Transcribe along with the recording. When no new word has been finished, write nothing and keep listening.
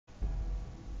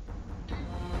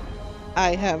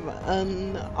I have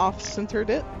off-centered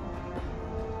it.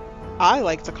 I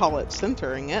like to call it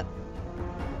centering it.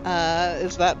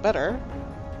 Is that better?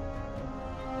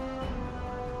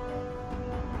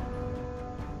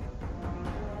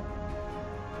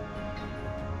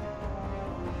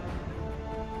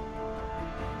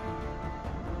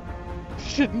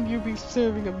 Shouldn't you be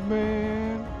serving a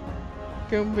man?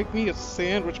 Go make me a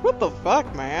sandwich. What the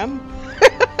fuck, man?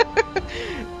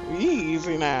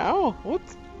 Easy now. What?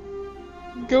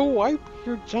 Go wipe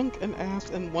your junk and ass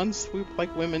in one swoop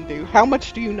like women do. How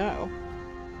much do you know?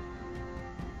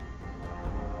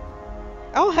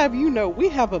 I'll have you know we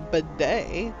have a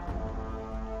bidet.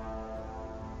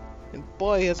 And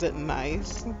boy is it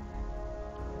nice.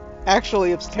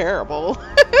 Actually, it's terrible.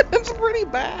 It's pretty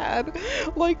bad.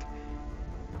 Like,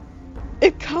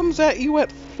 it comes at you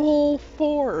at full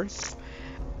force.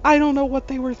 I don't know what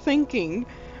they were thinking,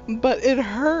 but it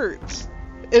hurts.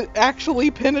 It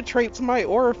actually penetrates my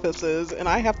orifices, and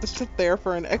I have to sit there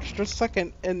for an extra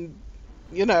second and,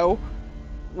 you know,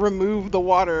 remove the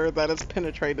water that has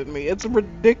penetrated me. It's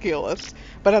ridiculous,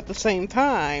 but at the same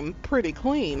time, pretty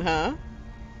clean, huh?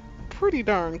 Pretty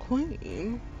darn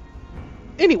clean.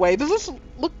 Anyway, does this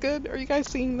look good? Are you guys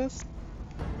seeing this?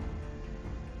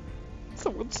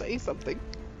 Someone say something.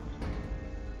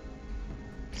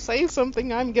 Say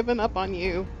something, I'm giving up on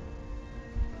you.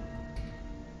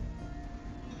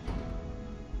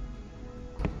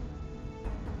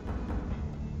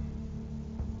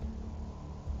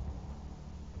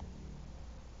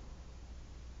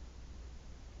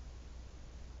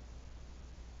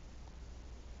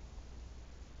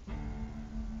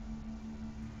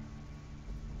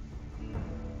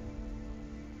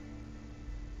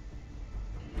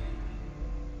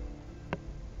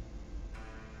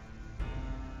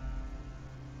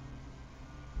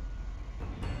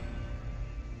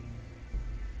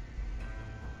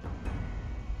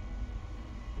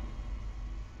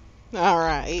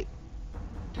 Alright.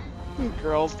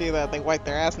 Girls do that, they wipe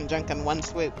their ass and junk in one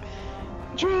swoop.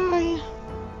 Dry.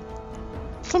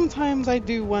 Sometimes I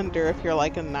do wonder if you're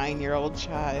like a 9-year-old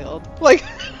child. Like,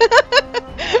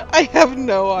 I have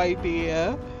no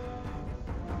idea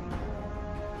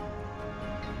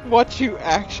what you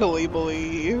actually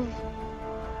believe.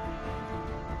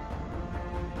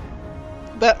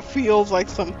 That feels like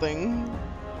something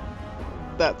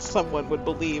that someone would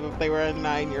believe if they were a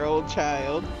 9-year-old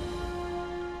child.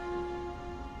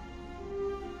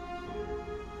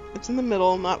 It's in the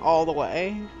middle, not all the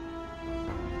way.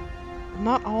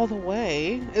 Not all the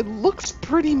way. It looks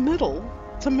pretty middle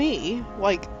to me.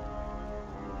 Like,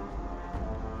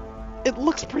 it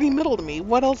looks pretty middle to me.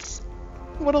 What else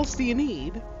do you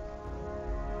need?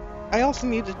 I also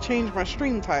need to change my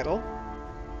stream title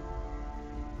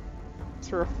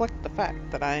to reflect the fact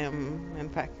that I am, in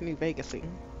fact, New Vegasing.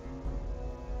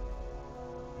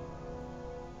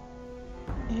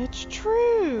 It's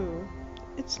true.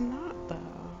 It's not, though.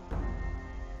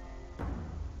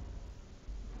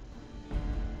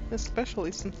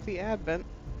 Especially since the advent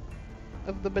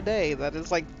of the bidet that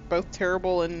is, like, both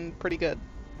terrible and pretty good.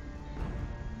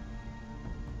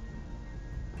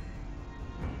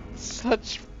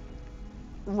 Such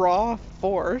raw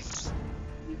force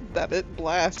that it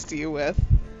blasts you with.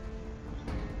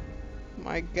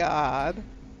 My god.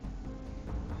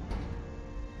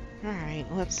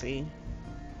 Alright, let's see.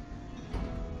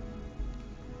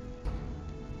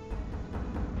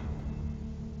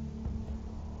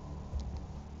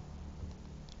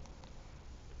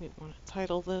 We want to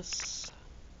title this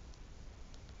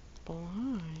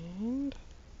Blind,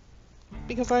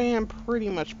 because I am pretty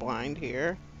much blind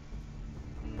here.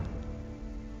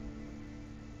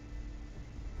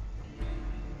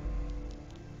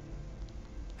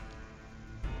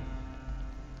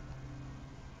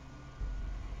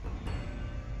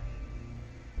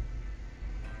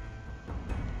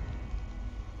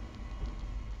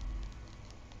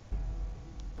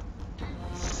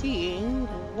 Seeing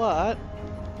what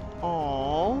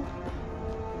all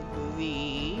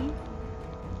the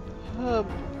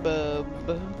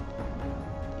hubbub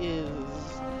is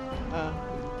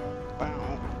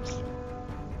about.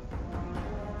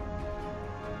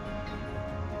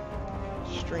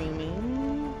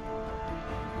 Streaming.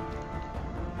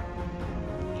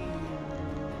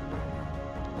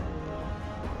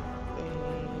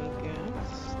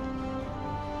 Vegas.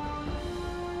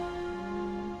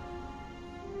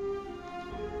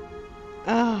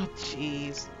 Oh,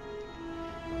 jeez.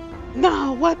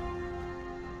 No, what?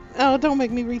 Oh, don't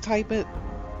make me retype it.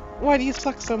 Why do you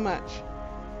suck so much?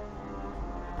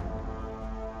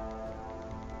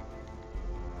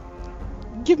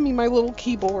 Give me my little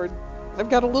keyboard I've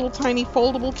got a little tiny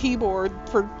foldable keyboard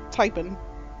for typing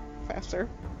faster.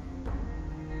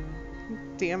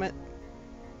 Damn it.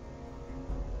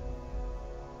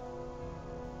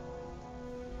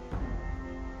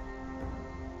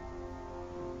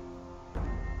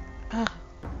 Ah.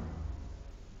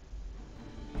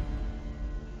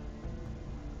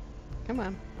 Come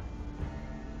on.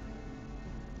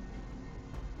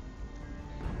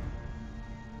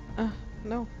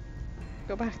 No.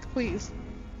 Go back, please.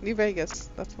 New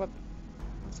Vegas. That's what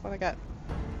I got.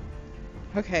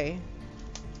 Okay.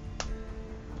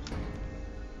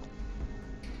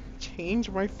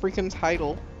 Change my freaking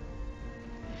title.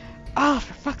 Ah,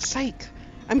 for fuck's sake.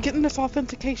 I'm getting this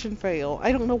authentication fail.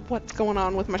 I don't know what's going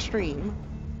on with my stream.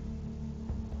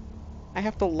 I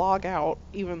have to log out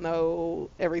even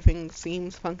though everything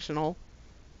seems functional.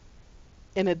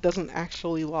 And it doesn't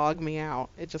actually log me out.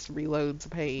 It just reloads a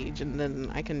page and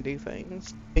then I can do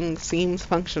things. Things seems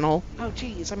functional. Oh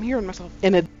jeez, I'm hearing myself.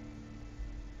 And it...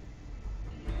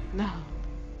 No.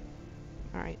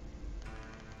 Alright.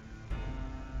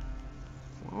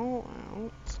 Fall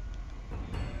out.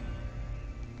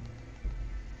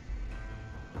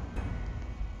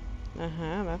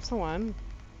 Uh-huh, that's the one.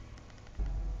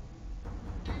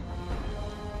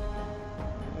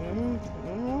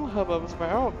 Hubub's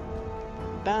about.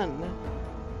 Done.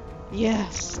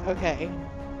 Yes, okay.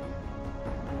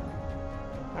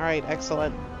 Alright,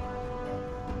 excellent.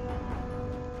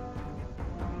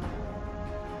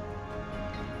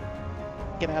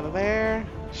 Get out of there.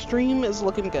 Stream is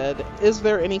looking good. Is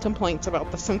there any complaints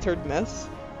about the centeredness?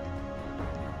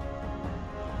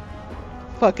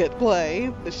 Fuck it,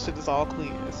 play. This shit is all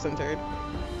clean, centered.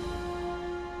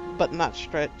 But not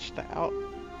stretched out.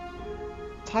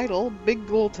 Title, Big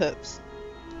Ghoul Tips.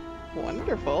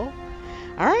 Wonderful.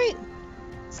 Alright.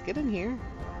 Let's get in here.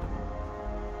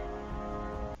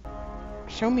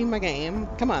 Show me my game.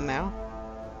 Come on now.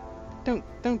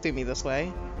 Don't do me this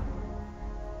way.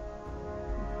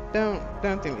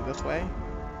 Don't do me this way.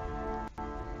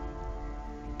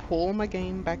 Pull my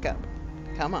game back up.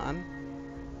 Come on.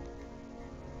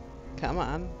 Come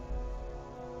on.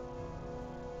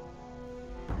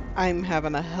 I'm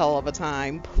having a hell of a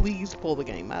time. Please pull the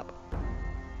game up.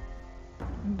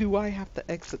 Do I have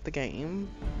to exit the game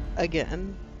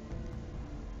again?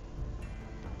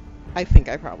 I think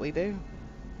I probably do.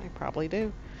 I probably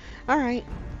do. Alright.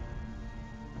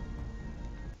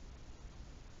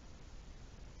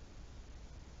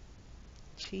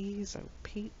 Jeez, oh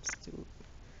peeps, dude.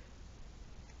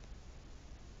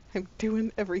 I'm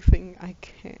doing everything I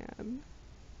can.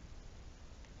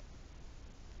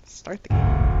 Start the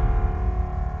game.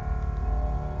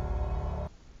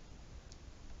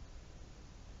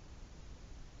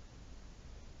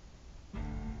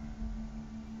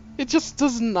 It just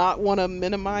does not want to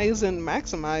minimize and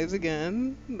maximize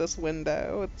again, this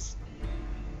window. It's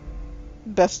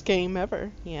best game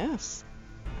ever. Yes.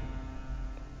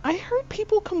 I heard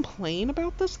people complain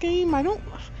about this game. I don't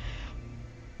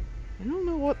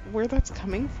know where that's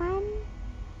coming from.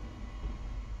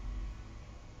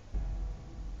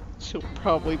 She'll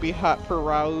probably be hot for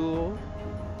Raoul.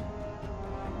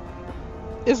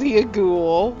 Is he a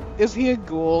ghoul? Is he a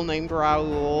ghoul named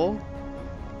Raoul?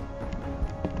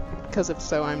 Because if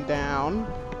so, I'm down.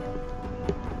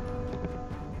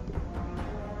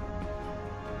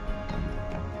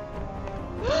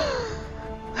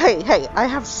 Hey, I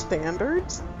have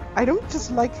standards. I don't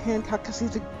just like Hancock because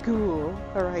he's a ghoul.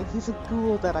 Alright, he's a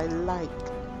ghoul that I like.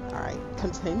 Alright,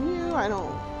 continue?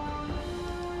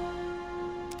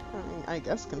 I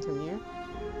guess continue.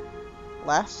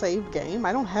 Last saved game?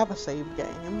 I don't have a saved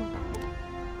game.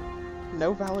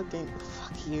 No valid game.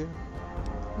 Fuck you.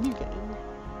 New game.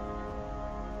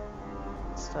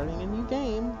 Starting a new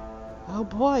game. Oh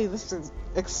boy, this is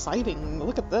exciting.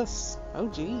 Look at this. Oh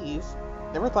geez.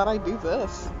 Never thought I'd do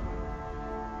this.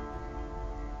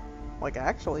 Like,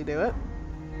 actually do it.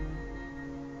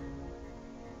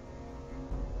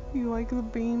 You like the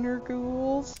Beaner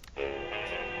ghouls?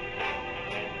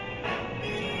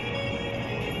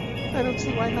 I don't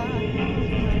see why not.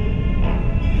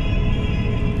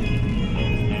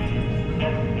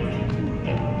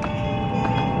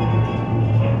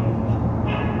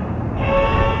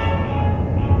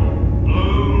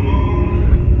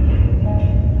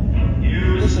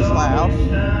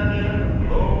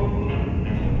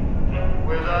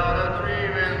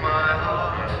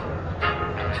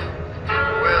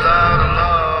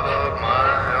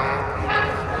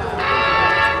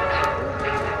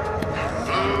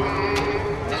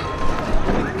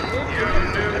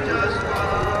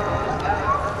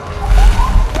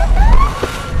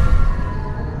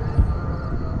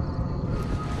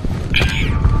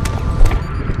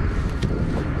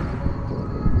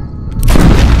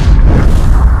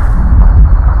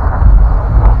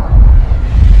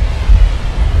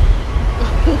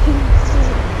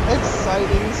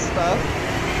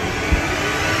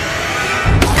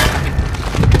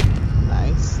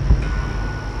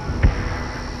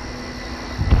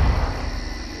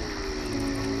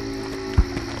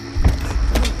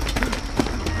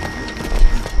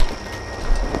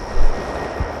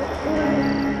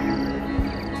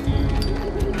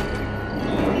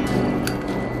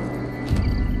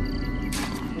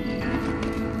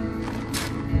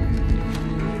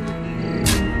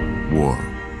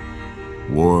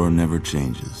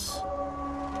 changes.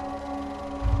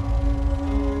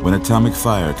 When atomic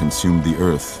fire consumed the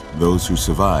Earth, those who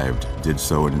survived did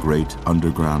so in great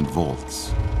underground vaults.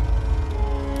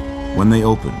 When they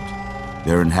opened,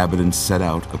 their inhabitants set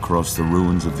out across the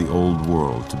ruins of the old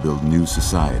world to build new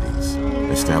societies,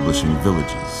 establishing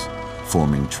villages,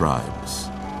 forming tribes.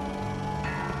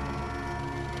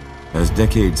 As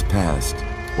decades passed,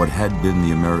 what had been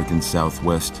the American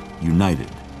Southwest united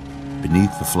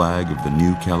beneath the flag of the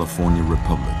new California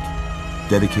Republic,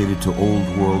 dedicated to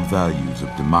old world values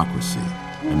of democracy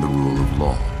and the rule of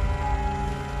law.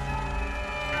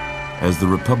 As the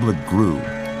Republic grew,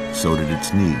 so did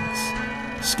its needs.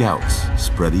 Scouts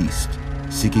spread east,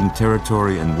 seeking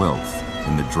territory and wealth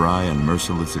in the dry and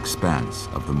merciless expanse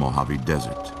of the Mojave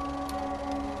Desert.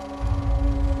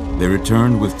 They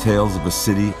returned with tales of a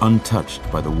city untouched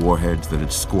by the warheads that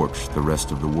had scorched the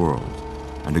rest of the world,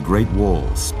 and a great wall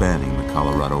spanning the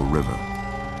Colorado River.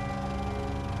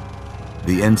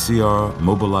 The NCR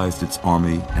mobilized its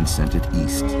army and sent it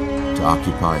east to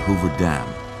occupy Hoover Dam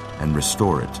and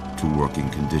restore it to working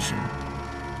condition.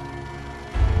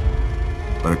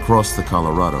 But across the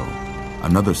Colorado,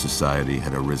 another society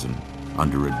had arisen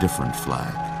under a different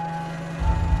flag.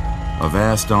 A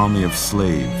vast army of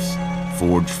slaves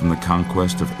forged from the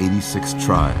conquest of 86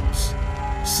 tribes,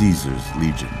 Caesar's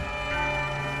Legion.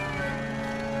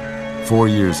 4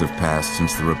 years have passed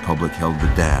since the Republic held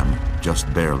the dam,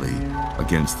 just barely,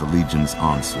 against the Legion's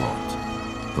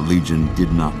onslaught. The Legion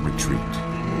did not retreat.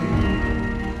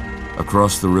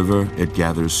 Across the river, it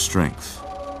gathers strength.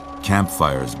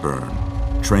 Campfires burn,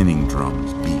 training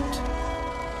drums beat.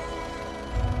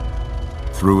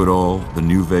 Through it all, the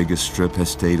New Vegas Strip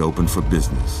has stayed open for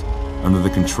business, under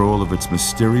the control of its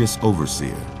mysterious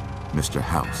overseer, Mr.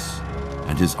 House,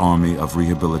 and his army of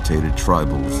rehabilitated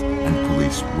tribals and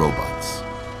police robots.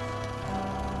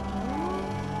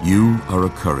 You are a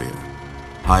courier,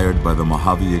 hired by the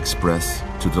Mojave Express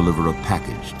to deliver a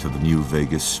package to the New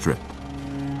Vegas Strip.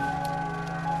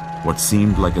 What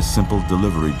seemed like a simple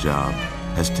delivery job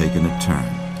has taken a turn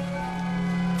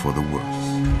for the worse.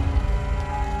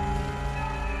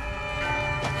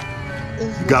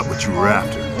 You got what you were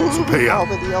after, so pay up. All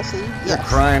the DLC? You're Yes.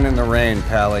 crying in the rain,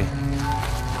 Pally.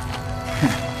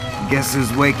 Guess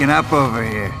who's waking up over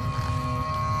here?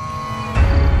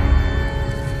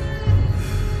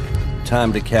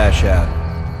 Time to cash out.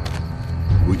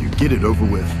 Will you get it over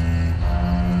with?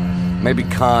 Maybe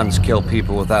cons kill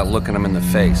people without looking them in the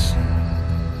face.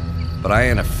 But I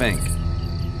ain't a fink.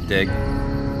 Dig?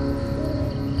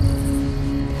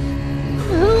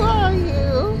 Who are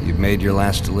you? You've made your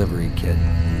last delivery, kid.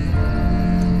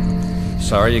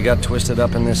 Sorry you got twisted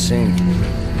up in this scene.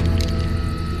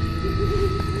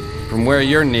 From where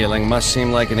you're kneeling must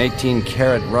seem like an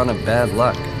 18-carat run of bad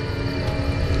luck.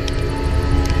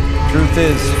 Truth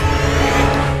is,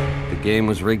 the game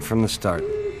was rigged from the start.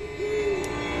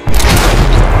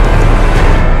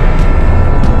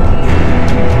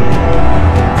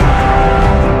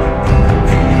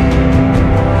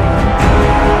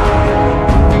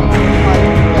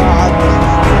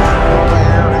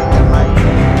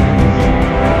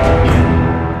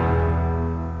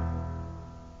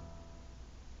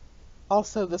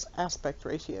 Also, this aspect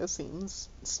ratio seems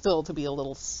still to be a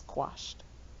little squashed.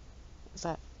 Is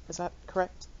that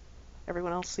correct?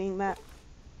 Everyone else seeing that?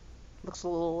 Looks a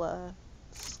little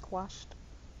squashed.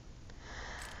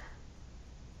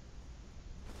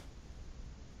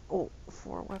 Oh,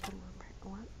 for weapon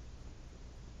what?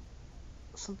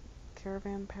 Some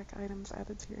caravan pack items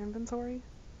added to your inventory?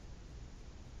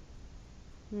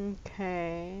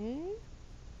 Okay.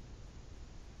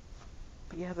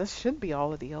 But yeah, this should be all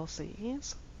the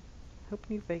DLCs. Hope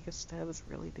New Vegas devs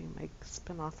really do make a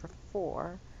spin-off for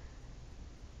 4.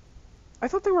 I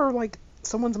thought they were like,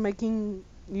 someone's making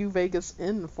New Vegas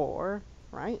in 4,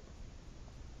 right?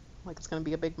 Like it's gonna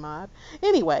be a big mod.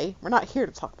 Anyway, we're not here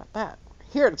to talk about that.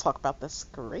 We're here to talk about this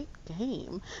great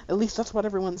game. At least that's what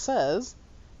everyone says.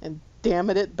 And damn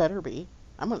it, it better be.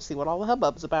 I'm gonna see what all the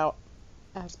hubbub's about.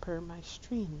 As per my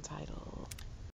stream title.